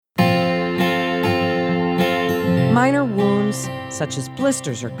Minor wounds, such as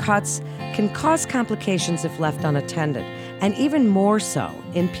blisters or cuts, can cause complications if left unattended, and even more so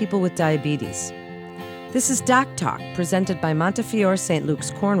in people with diabetes. This is Doc Talk, presented by Montefiore St.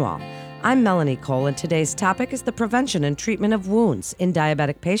 Luke's Cornwall. I'm Melanie Cole, and today's topic is the prevention and treatment of wounds in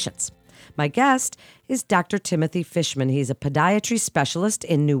diabetic patients. My guest is Dr. Timothy Fishman. He's a podiatry specialist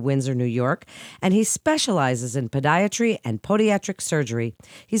in New Windsor, New York, and he specializes in podiatry and podiatric surgery.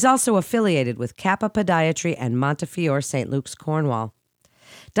 He's also affiliated with Kappa Podiatry and Montefiore St. Luke's Cornwall.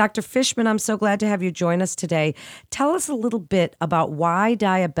 Dr. Fishman, I'm so glad to have you join us today. Tell us a little bit about why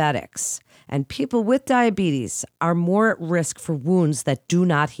diabetics and people with diabetes are more at risk for wounds that do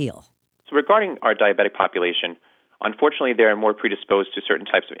not heal. So regarding our diabetic population, unfortunately, they are more predisposed to certain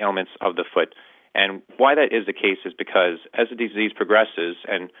types of ailments of the foot. And why that is the case is because as the disease progresses,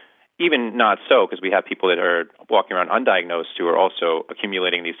 and even not so, because we have people that are walking around undiagnosed who are also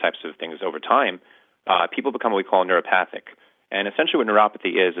accumulating these types of things over time, people become what we call neuropathic. And essentially what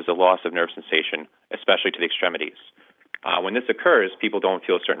neuropathy is a loss of nerve sensation, especially to the extremities. When this occurs, people don't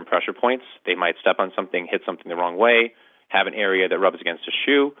feel certain pressure points. They might step on something, hit something the wrong way, have an area that rubs against a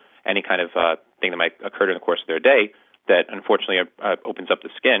shoe, any kind of thing that might occur during the course of their day that unfortunately opens up the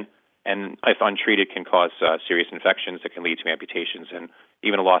skin, and if untreated can cause serious infections that can lead to amputations and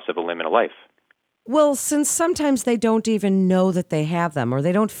even a loss of a limb in a life. Well, since sometimes they don't even know that they have them or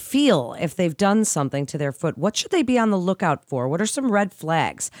they don't feel if they've done something to their foot, what should they be on the lookout for? What are some red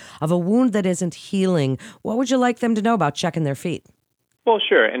flags of a wound that isn't healing? What would you like them to know about checking their feet? Well,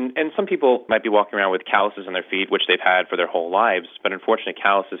 sure, and some people might be walking around with calluses on their feet, which they've had for their whole lives, but unfortunately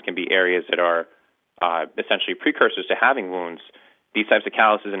calluses can be areas that are essentially precursors to having wounds. These types of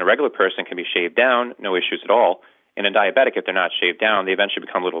calluses in a regular person can be shaved down, no issues at all. In a diabetic, if they're not shaved down, they eventually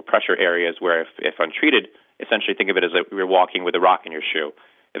become little pressure areas where, if untreated, essentially think of it as like you're walking with a rock in your shoe.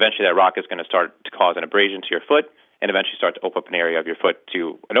 Eventually that rock is going to start to cause an abrasion to your foot and eventually start to open up an area of your foot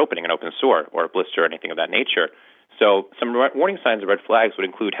to an opening, an open sore or a blister or anything of that nature. So some warning signs or red flags would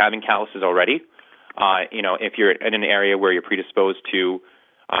include having calluses already. If you're in an area where you're predisposed to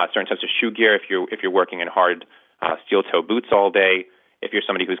certain types of shoe gear, if you're working in hard steel-toe boots all day, if you're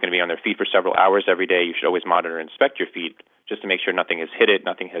somebody who's going to be on their feet for several hours every day, you should always monitor and inspect your feet just to make sure nothing has hit it,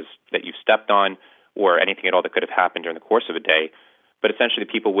 that you've stepped on, or anything at all that could have happened during the course of a day. But essentially,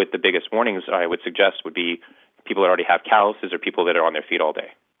 the people with the biggest warnings I would suggest would be people that already have calluses or people that are on their feet all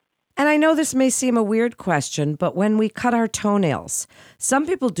day. And I know this may seem a weird question, but when we cut our toenails, some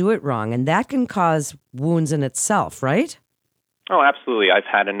people do it wrong, and that can cause wounds in itself, right? Oh, absolutely. I've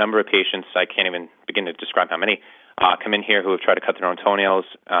had a number of patients, I can't even begin to describe how many, come in here who have tried to cut their own toenails,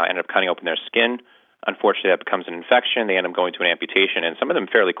 end up cutting open their skin. Unfortunately, that becomes an infection. They end up going to an amputation, and some of them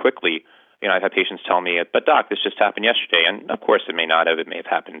fairly quickly. I've had patients tell me, but doc, this just happened yesterday. And of course, it may not have. It may have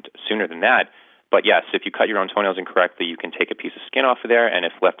happened sooner than that. But yes, if you cut your own toenails incorrectly, you can take a piece of skin off of there, and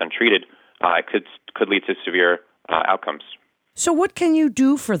if left untreated, it could lead to severe outcomes. So what can you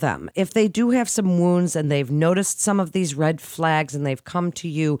do for them if they do have some wounds and they've noticed some of these red flags and they've come to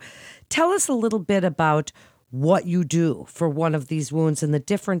you? Tell us a little bit about what you do for one of these wounds and the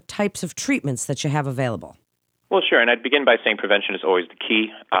different types of treatments that you have available. Well, sure, and I'd begin by saying prevention is always the key.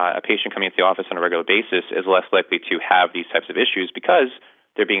 A patient coming into the office on a regular basis is less likely to have these types of issues because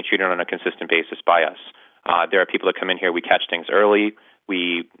they're being treated on a consistent basis by us. There are people that come in here, we catch things early,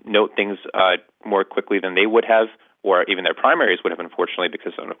 we note things more quickly than they would have, or even their primaries would have, unfortunately,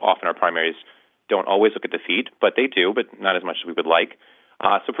 because often our primaries don't always look at the feet, but they do, but not as much as we would like.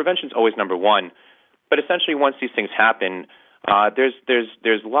 So prevention is always number one. But essentially, once these things happen, there's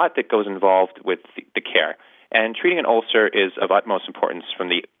a lot that goes involved with the care. And treating an ulcer is of utmost importance from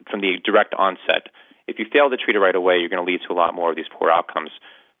the direct onset. If you fail to treat it right away, you're going to lead to a lot more of these poor outcomes.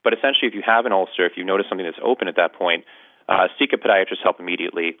 But essentially, if you have an ulcer, if you notice something that's open at that point, seek a podiatrist help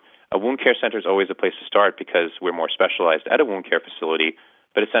immediately. A wound care center is always a place to start because we're more specialized at a wound care facility.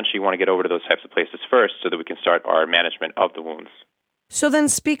 But essentially, you want to get over to those types of places first so that we can start our management of the wounds. So then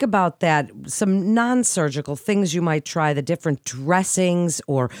speak about that, some non-surgical things you might try, the different dressings,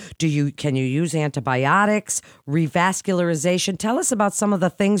 or can you use antibiotics, revascularization? Tell us about some of the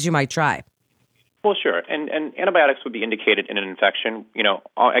things you might try. Well, sure. And antibiotics would be indicated in an infection.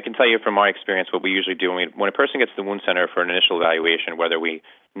 I can tell you from my experience what we usually do when a person gets to the wound center for an initial evaluation, whether we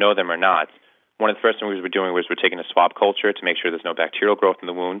know them or not. One of the first things we're doing was we're taking a swab culture to make sure there's no bacterial growth in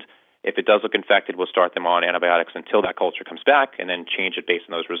the wound. If it does look infected, we'll start them on antibiotics until that culture comes back and then change it based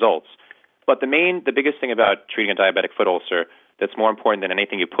on those results. But the biggest thing about treating a diabetic foot ulcer that's more important than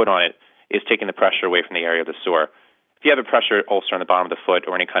anything you put on it is taking the pressure away from the area of the sore. If you have a pressure ulcer on the bottom of the foot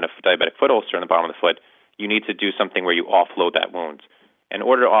or any kind of diabetic foot ulcer on the bottom of the foot, you need to do something where you offload that wound. In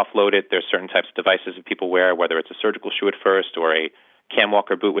order to offload it, there's certain types of devices that people wear, whether it's a surgical shoe at first or a cam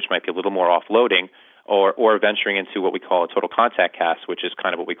walker boot, which might be a little more offloading, or venturing into what we call a total contact cast, which is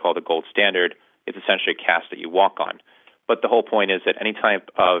kind of what we call the gold standard. It's essentially a cast that you walk on. But the whole point is that any type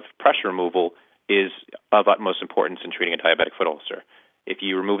of pressure removal is of utmost importance in treating a diabetic foot ulcer. If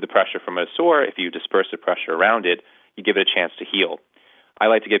you remove the pressure from a sore, if you disperse the pressure around it, you give it a chance to heal. I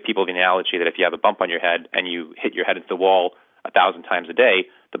like to give people the analogy that if you have a bump on your head and you hit your head into the wall 1,000 times a day,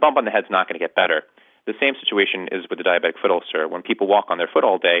 the bump on the head's not going to get better. The same situation is with the diabetic foot ulcer. When people walk on their foot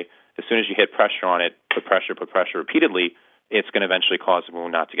all day, as soon as you hit pressure on it, put pressure repeatedly, it's going to eventually cause the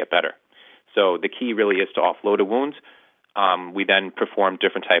wound not to get better. So the key really is to offload a wound. We then perform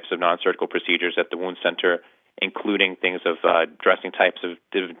different types of non-surgical procedures at the wound center, including things of different types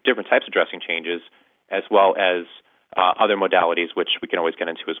of dressing changes, as well as other modalities, which we can always get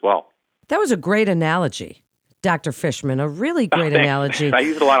into as well. That was a great analogy, Dr. Fishman, a really great analogy. I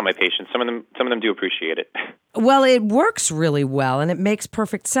use it a lot on my patients. Some of them do appreciate it. Well, it works really well, and it makes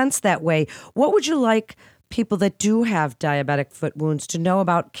perfect sense that way. What would you like people that do have diabetic foot wounds to know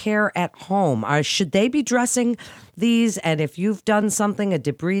about care at home? Should they be dressing these? And if you've done something, a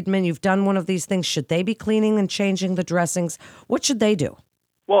debridement, you've done one of these things, should they be cleaning and changing the dressings? What should they do?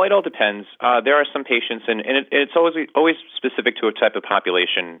 Well, it all depends. There are some patients, and it's always specific to a type of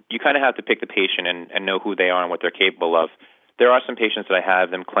population. You kind of have to pick the patient and know who they are and what they're capable of. There are some patients that I have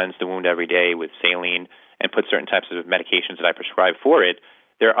them cleanse the wound every day with saline and put certain types of medications that I prescribe for it.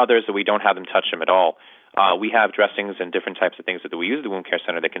 There are others that we don't have them touch them at all. We have dressings and different types of things that we use at the wound care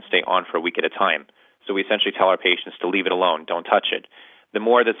center that can stay on for a week at a time. So we essentially tell our patients to leave it alone, don't touch it. The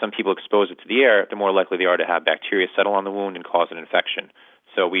more that some people expose it to the air, the more likely they are to have bacteria settle on the wound and cause an infection.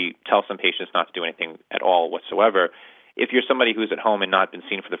 So we tell some patients not to do anything at all whatsoever. If you're somebody who's at home and not been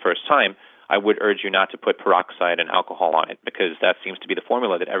seen for the first time, I would urge you not to put peroxide and alcohol on it, because that seems to be the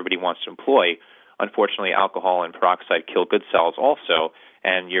formula that everybody wants to employ. Unfortunately, alcohol and peroxide kill good cells also,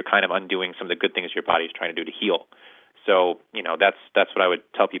 and you're kind of undoing some of the good things your body's trying to do to heal. So, that's what I would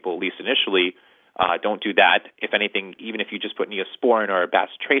tell people, at least initially. Don't do that. If anything, even if you just put Neosporin or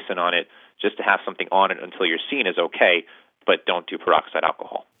bacitracin on it, just to have something on it until you're seen is okay, but don't do peroxide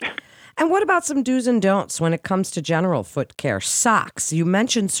alcohol. And what about some do's and don'ts when it comes to general foot care? Socks. You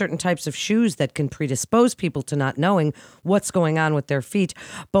mentioned certain types of shoes that can predispose people to not knowing what's going on with their feet.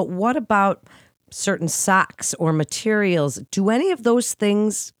 But what about certain socks or materials? Do any of those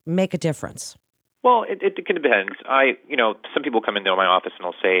things make a difference? Well, it depends. Some people come into my office and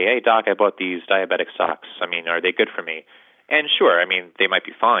they'll say, "Hey, doc, I bought these diabetic socks. Are they good for me?" And sure, they might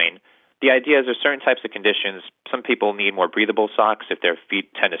be fine. The idea is there's certain types of conditions. Some people need more breathable socks if their feet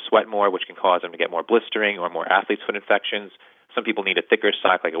tend to sweat more, which can cause them to get more blistering or more athlete's foot infections. Some people need a thicker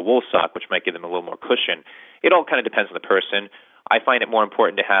sock, like a wool sock, which might give them a little more cushion. It all kind of depends on the person. I find it more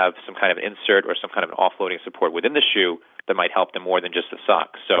important to have some kind of insert or some kind of an offloading support within the shoe that might help them more than just the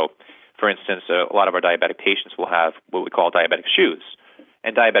sock. So, for instance, a lot of our diabetic patients will have what we call diabetic shoes.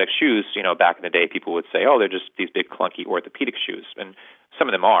 And diabetic shoes, back in the day, people would say, oh, they're just these big, clunky orthopedic shoes. And some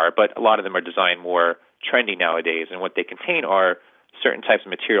of them are, but a lot of them are designed more trendy nowadays. And what they contain are certain types of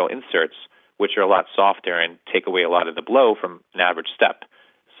material inserts, which are a lot softer and take away a lot of the blow from an average step.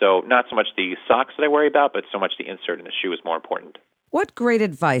 So not so much the socks that I worry about, but so much the insert in the shoe is more important. What great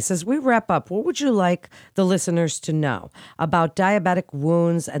advice. As we wrap up, what would you like the listeners to know about diabetic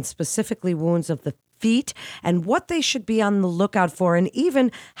wounds and specifically wounds of the feet and what they should be on the lookout for, and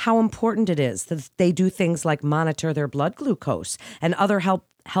even how important it is that they do things like monitor their blood glucose and other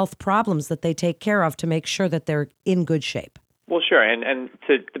health problems that they take care of to make sure that they're in good shape? Well, sure. And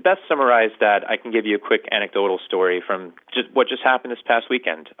to best summarize that, I can give you a quick anecdotal story from what just happened this past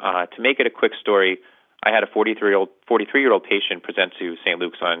weekend. To make it a quick story, I had a 43-year-old patient present to St.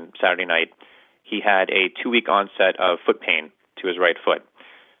 Luke's on Saturday night. He had a 2-week onset of foot pain to his right foot.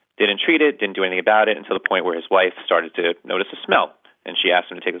 Didn't treat it, didn't do anything about it until the point where his wife started to notice a smell. And she asked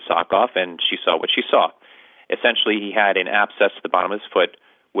him to take the sock off, and she saw what she saw. Essentially, he had an abscess at the bottom of his foot,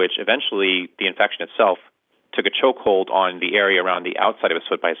 which eventually the infection itself took a chokehold on the area around the outside of his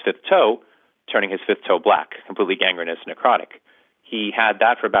foot by his fifth toe, turning his fifth toe black, completely gangrenous, necrotic. He had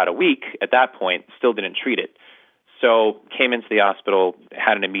that for about a week. At that point, still didn't treat it. So came into the hospital,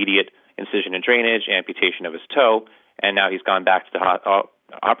 had an immediate incision and drainage, amputation of his toe, and now he's gone back to the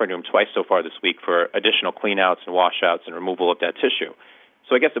operating room twice so far this week for additional cleanouts and washouts and removal of that tissue.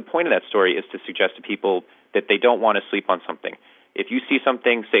 So I guess the point of that story is to suggest to people that they don't want to sleep on something. If you see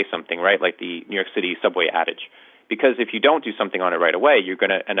something, say something, right? Like the New York City subway adage. Because if you don't do something on it right away, you're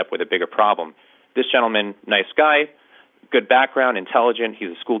going to end up with a bigger problem. This gentleman, nice guy, good background, intelligent. He's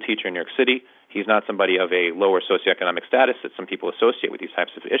a school teacher in New York City. He's not somebody of a lower socioeconomic status that some people associate with these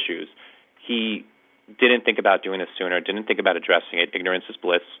types of issues. He didn't think about doing this sooner, didn't think about addressing it. Ignorance is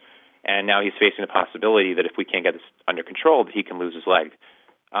bliss. And now he's facing the possibility that if we can't get this under control, that he can lose his leg.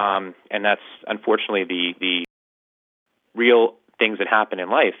 And that's unfortunately the real things that happen in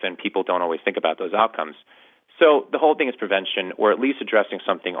life, and people don't always think about those outcomes. So the whole thing is prevention, or at least addressing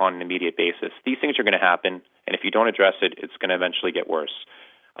something on an immediate basis. These things are going to happen, and if you don't address it, it's going to eventually get worse.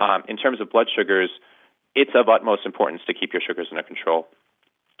 In terms of blood sugars, it's of utmost importance to keep your sugars under control.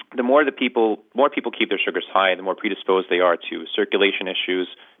 The more people keep their sugars high, the more predisposed they are to circulation issues,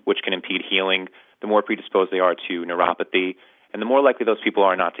 which can impede healing, the more predisposed they are to neuropathy, and the more likely those people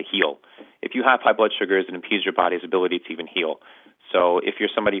are not to heal. If you have high blood sugars, it impedes your body's ability to even heal. So if you're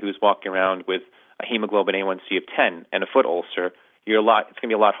somebody who's walking around with a hemoglobin A1C of 10 and a foot ulcer, it's going to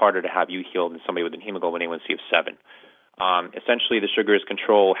be a lot harder to have you healed than somebody with a hemoglobin A1C of 7. Essentially, the sugars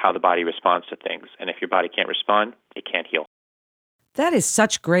control how the body responds to things, and if your body can't respond, it can't heal. That is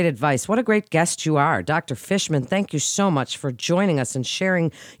such great advice. What a great guest you are. Dr. Fishman, thank you so much for joining us and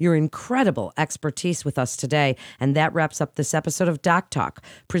sharing your incredible expertise with us today. And that wraps up this episode of Doc Talk,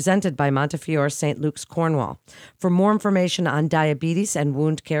 presented by Montefiore St. Luke's, Cornwall. For more information on diabetes and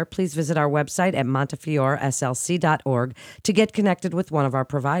wound care, please visit our website at montefioreslc.org to get connected with one of our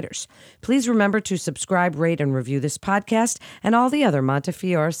providers. Please remember to subscribe, rate, and review this podcast and all the other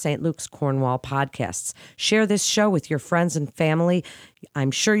Montefiore St. Luke's, Cornwall podcasts. Share this show with your friends and family.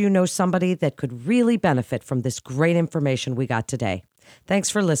 I'm sure you know somebody that could really benefit from this great information we got today. Thanks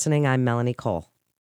for listening. I'm Melanie Cole.